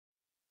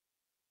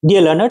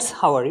Dear learners,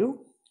 how are you?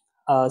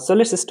 So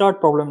let's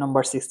start problem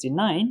number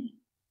 69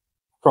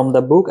 from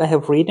the book I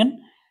have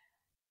written.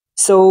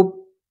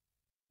 So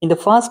in the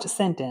first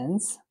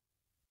sentence,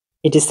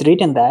 it is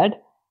written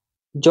that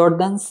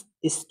Jordan's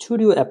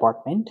studio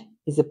apartment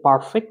is a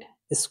perfect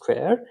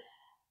square.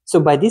 So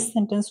by this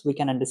sentence, we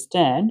can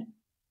understand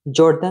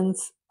Jordan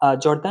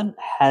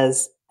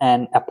has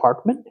an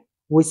apartment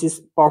which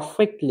is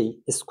perfectly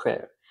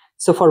square.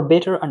 So for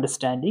better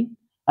understanding,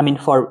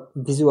 for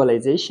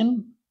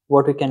visualization,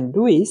 what we can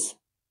do is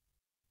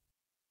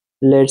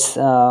let's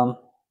draw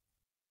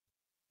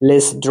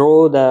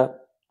the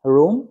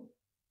room.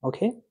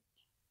 Okay,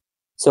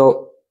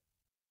 so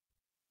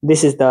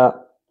this is the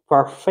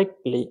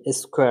perfectly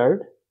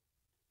squared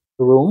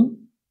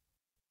room.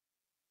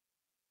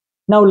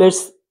 Now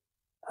let's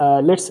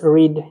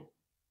read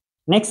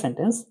next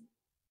sentence.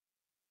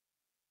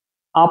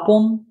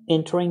 Upon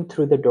entering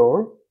through the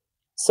door,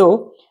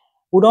 so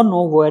we don't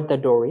know where the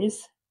door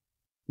is,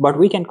 but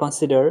we can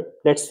consider,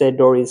 let's say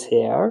door is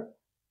here,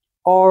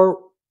 or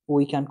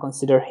we can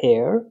consider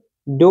here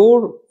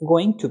door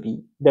going to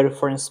be the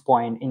reference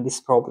point in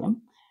this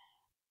problem.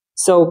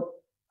 So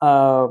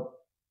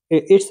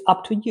it's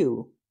up to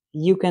you.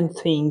 You can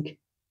think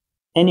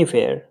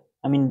anywhere.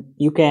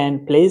 You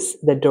can place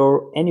the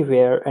door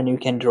anywhere and you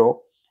can draw.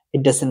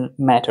 It doesn't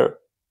matter.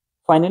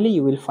 Finally,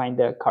 you will find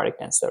the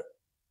correct answer.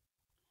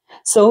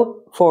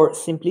 So for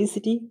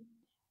simplicity,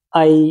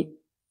 I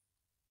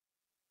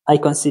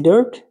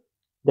considered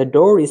the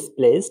door is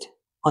placed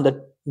on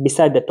the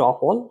beside the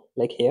top wall,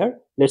 like here.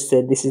 Let's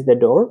say this is the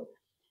door.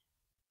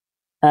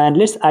 And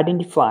let's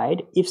identify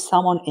if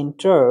someone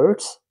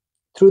enters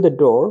through the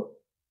door,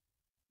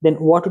 then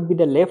what would be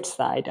the left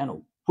side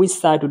and which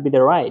side would be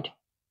the right.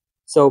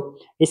 So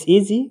it's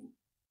easy.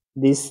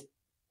 This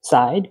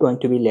side going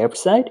to be left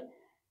side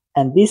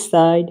and this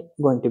side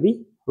going to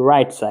be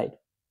right side.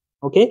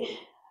 Okay,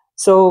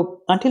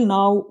 so until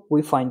now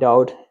we find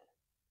out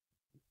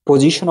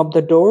position of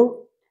the door,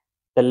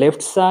 the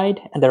left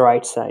side and the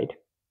right side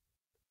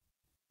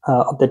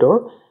of the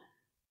door.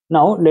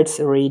 Now let's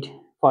read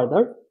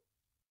further.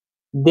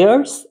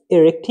 There's a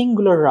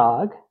rectangular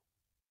rug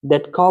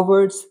that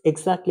covers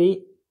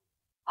exactly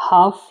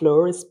half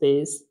floor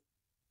space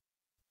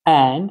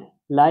and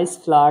lies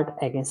flat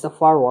against the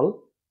far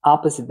wall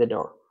opposite the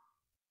door.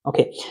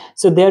 Okay,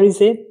 so there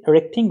is a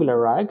rectangular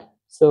rug.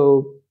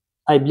 So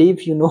I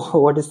believe you know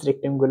what is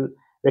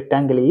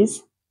rectangle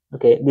is.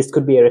 Okay, this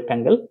could be a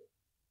rectangle.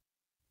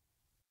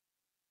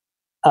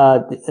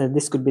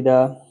 This could be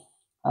the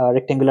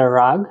rectangular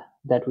rug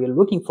that we are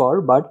looking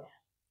for, but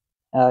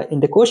in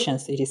the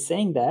questions it is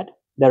saying that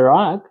the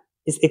rug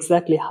is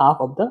exactly half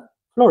of the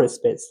floor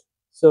space.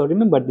 So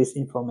remember this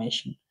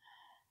information.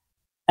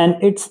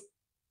 And it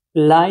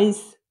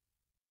lies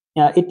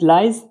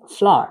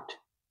flat.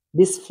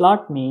 This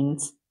flat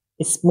means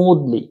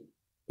smoothly.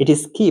 It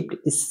is kept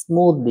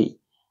smoothly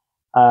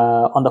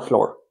on the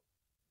floor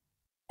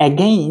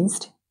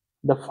against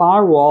the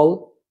far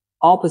wall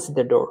opposite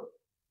the door.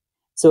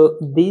 So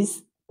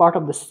this part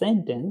of the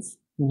sentence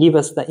give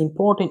us the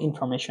important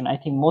information. I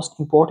think most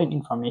important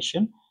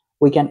information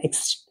we can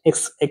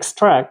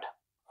extract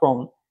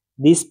from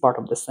this part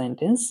of the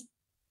sentence.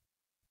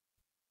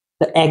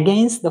 The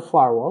against the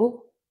far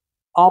wall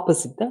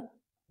opposite the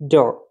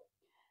door.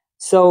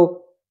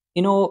 So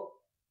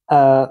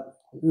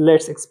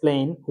let's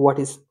explain what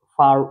is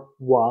far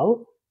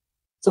wall.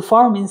 So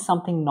far means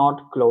something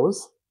not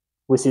close,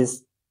 which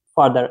is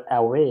farther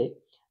away.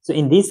 So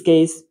in this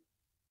case,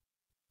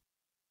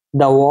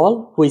 the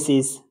wall which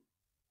is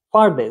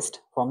farthest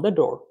from the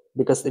door,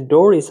 because the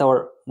door is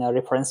our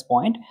reference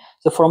point.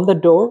 So from the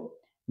door,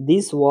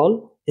 this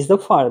wall is the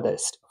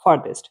farthest.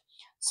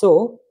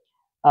 So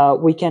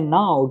we can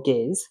now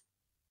guess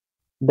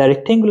the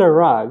rectangular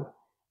rug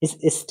is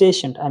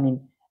stationed.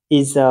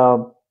 Is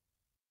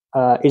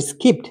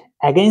kept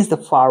against the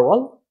far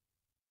wall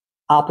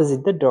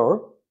opposite the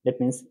door. That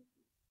means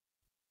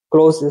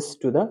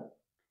closest to the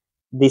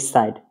this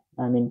side.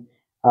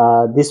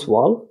 This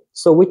wall.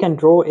 So we can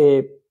draw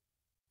a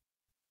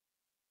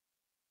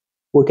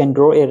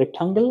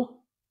rectangle.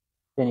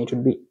 Then it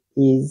would be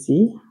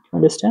easy to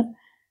understand.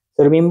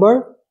 So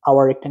remember,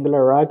 our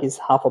rectangular rug is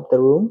half of the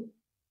room.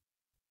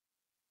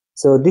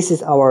 So this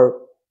is our,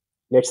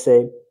 let's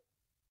say,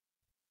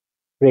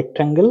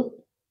 rectangle,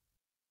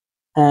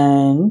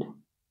 and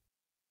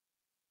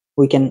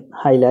we can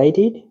highlight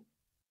it.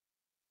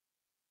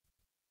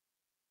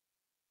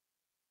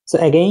 So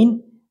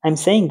again, I'm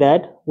saying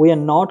that we are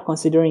not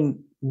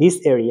considering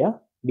this area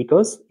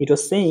because it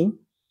was saying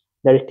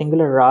the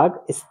rectangular rug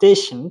is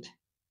stationed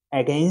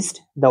against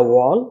the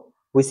wall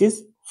which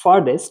is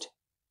farthest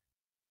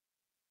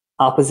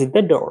opposite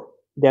the door.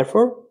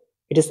 Therefore,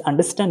 it is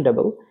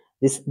understandable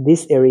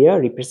this area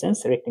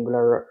represents a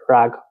rectangular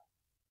rug.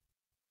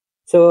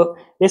 So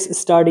let's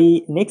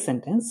study next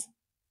sentence.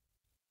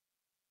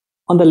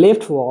 On the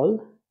left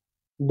wall,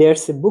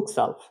 there's a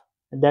bookshelf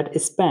that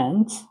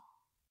spans.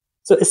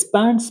 So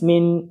spans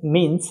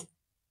means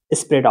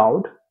spread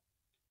out.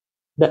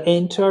 The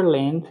entire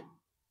length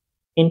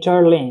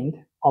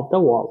of the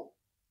wall.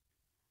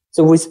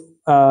 So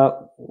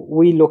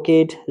we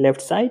locate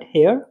left side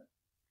here.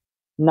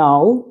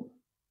 Now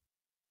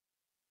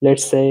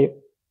let's say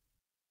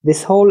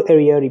this whole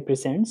area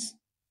represents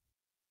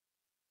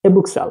a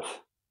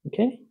bookshelf.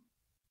 Okay.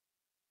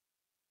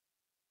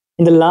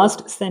 In the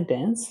last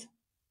sentence,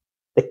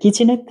 the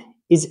kitchenette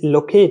is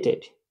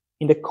located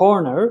in the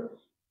corner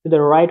to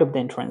the right of the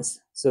entrance.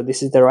 So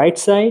this is the right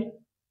side,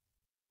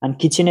 and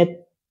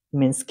kitchenette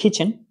means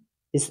kitchen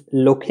is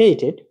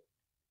located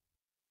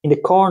in the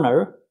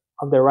corner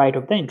of the right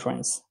of the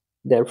entrance.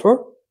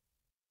 Therefore,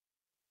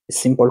 it's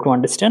simple to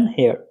understand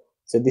here.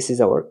 So this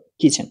is our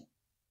kitchen.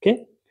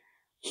 Okay.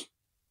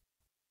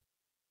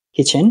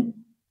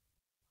 Kitchen,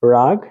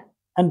 rug,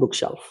 and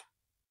bookshelf.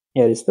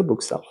 Here is the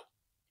bookshelf.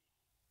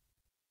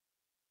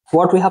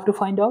 What we have to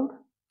find out?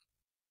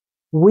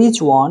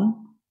 Which one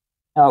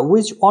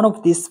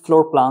of these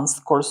floor plans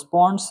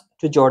corresponds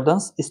to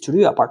Jordan's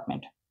studio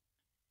apartment?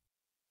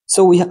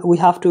 So we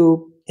have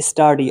to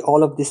study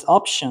all of these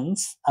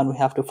options, and we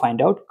have to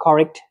find out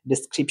correct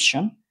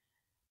description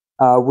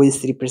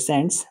which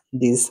represents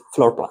these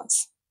floor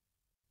plans.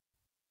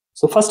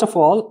 So first of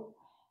all,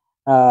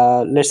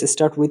 let's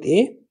start with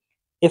a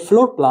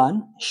floor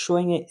plan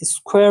showing a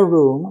square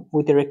room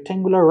with a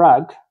rectangular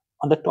rug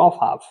on the top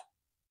half.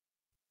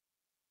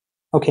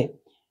 Okay,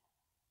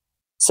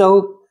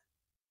 so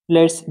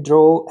let's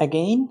draw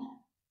again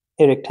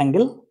a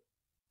rectangle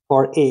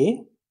for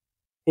a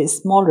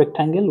small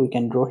rectangle we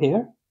can draw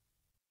here.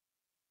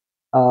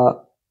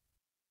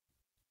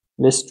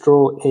 Let's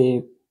draw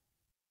a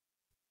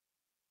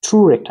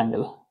true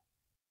rectangle.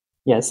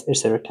 Yes,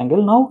 it's a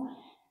rectangle now.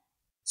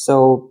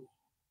 So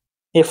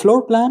a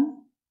floor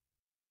plan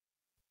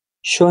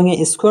showing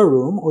a square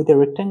room with a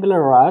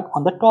rectangular rug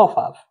on the top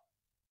half.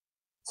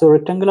 So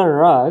rectangular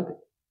rug,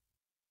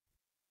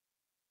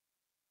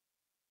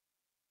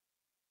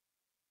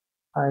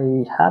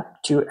 I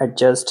have to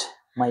adjust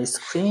my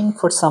screen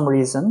for some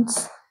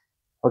reasons.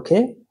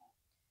 Okay.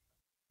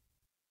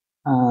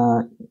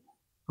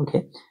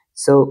 Okay.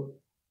 So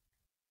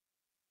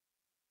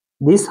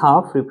this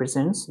half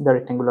represents the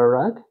rectangular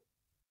rug.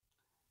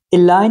 A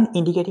line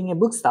indicating a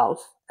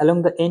bookshelf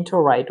along the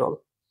entire right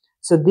wall.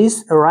 So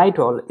this right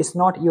wall is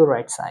not your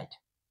right side.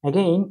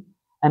 Again,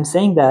 I'm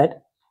saying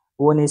that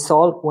when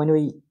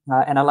we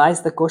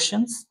analyze the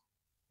questions,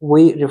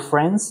 we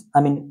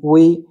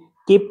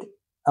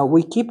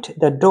kept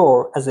the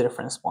door as a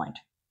reference point.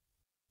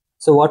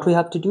 So what we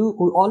have to do,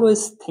 we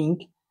always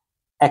think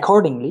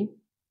accordingly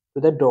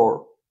to the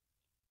door.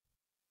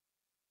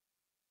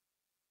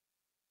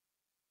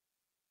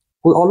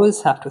 We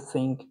always have to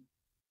think.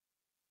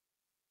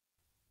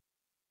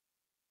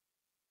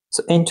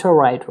 So enter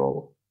right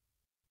wall.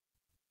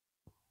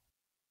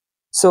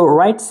 So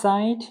right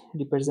side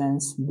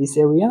represents this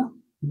area.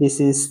 This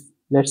is,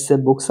 let's say,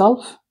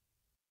 bookshelf.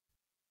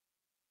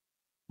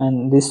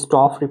 And this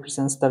top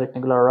represents the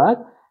rectangular rug.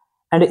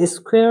 And a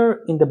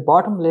square in the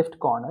bottom left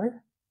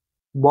corner.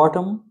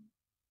 Bottom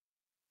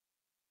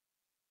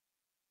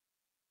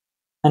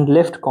and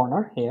left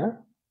corner here,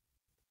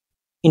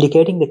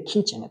 indicating the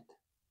kitchenette.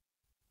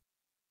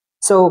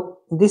 So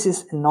this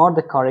is not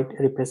the correct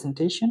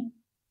representation.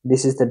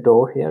 This is the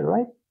door here,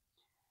 right?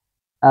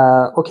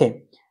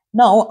 Okay.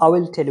 Now I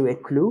will tell you a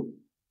clue.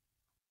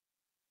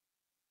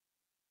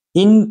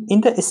 In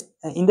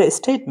the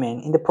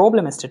statement, in the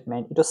problem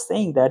statement, it was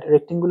saying that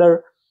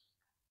rectangular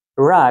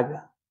rug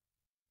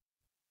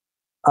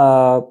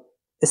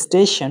is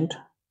stationed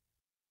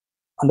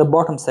on the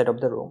bottom side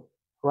of the room,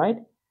 right?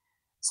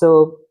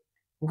 So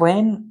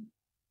when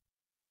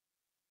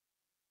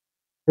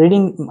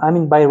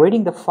by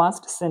reading the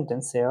first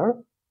sentence here,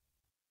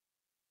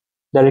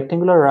 the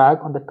rectangular rug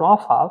on the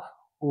top half,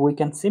 we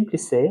can simply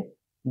say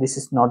this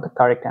is not the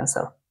correct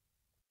answer.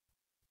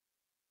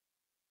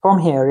 From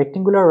here,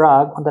 rectangular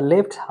rug on the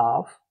left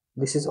half,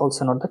 this is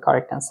also not the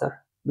correct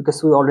answer,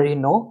 because we already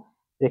know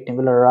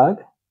rectangular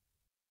rug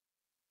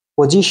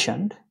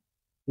positioned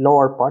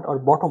lower part or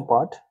bottom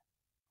part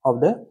of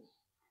the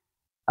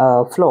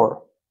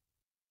floor.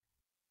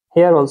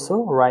 Here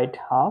also, right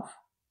half,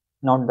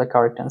 not the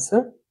correct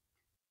answer.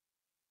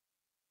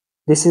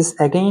 This is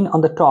again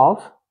on the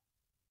top.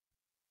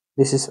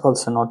 This is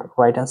also not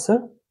right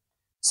answer.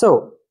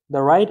 So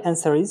the right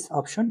answer is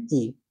option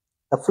E.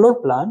 The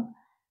floor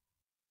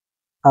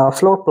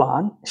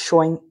plan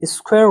showing a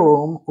square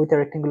room with a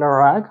rectangular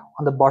rug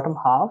on the bottom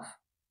half,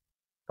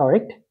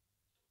 correct.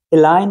 A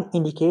line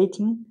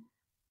indicating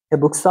a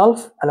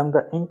bookshelf along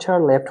the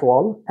entire left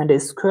wall, and a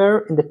square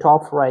in the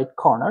top right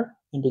corner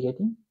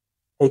indicating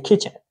a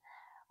kitchen.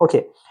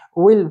 Okay,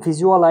 we'll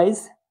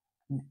visualize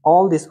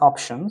all these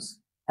options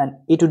and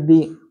it would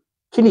be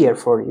clear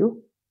for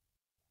you.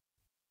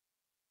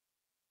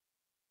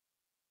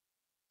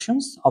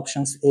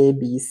 Options A,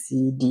 B,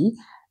 C, D,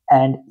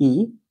 and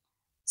E.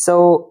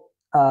 So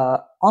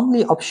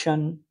only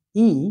option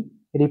E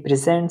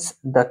represents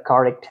the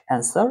correct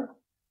answer.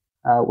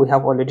 We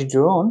have already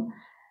drawn.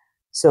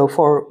 So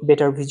for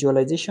better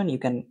visualization, you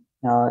can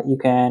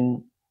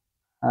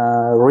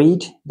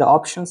read the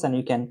options and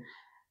you can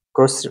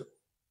cross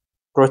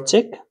cross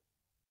check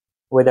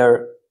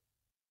whether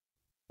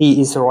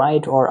he is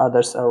right or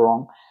others are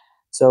wrong.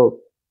 So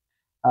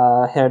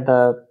here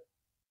the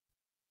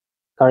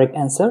correct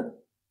answer.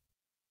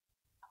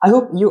 I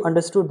hope you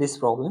understood this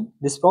problem.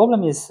 This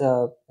problem is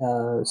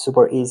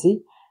super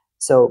easy,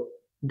 so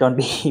don't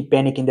be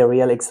panic in the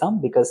real exam,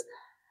 because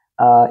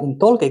in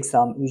TOLC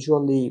exam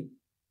usually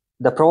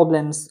the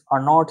problems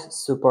are not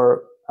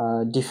super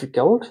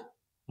difficult.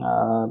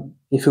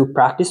 If you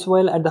practice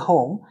well at the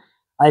home,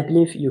 I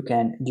believe you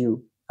can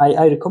do.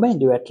 I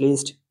recommend you at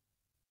least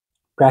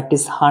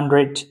practice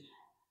 100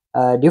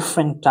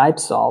 different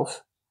types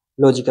of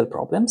logical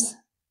problems.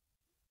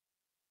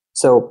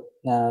 So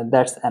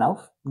that's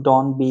enough.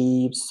 Don't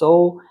be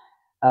so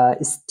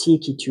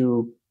sticky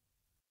to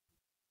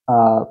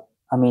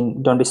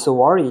don't be so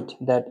worried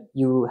that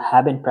you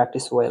haven't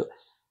practiced well.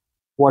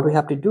 What we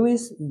have to do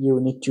is you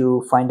need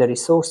to find the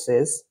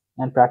resources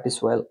and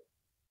practice well.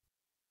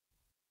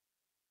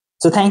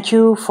 So thank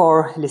you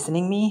for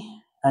listening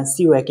me, and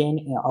see you again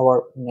in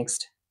our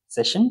next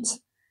sessions.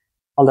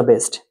 All the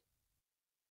best.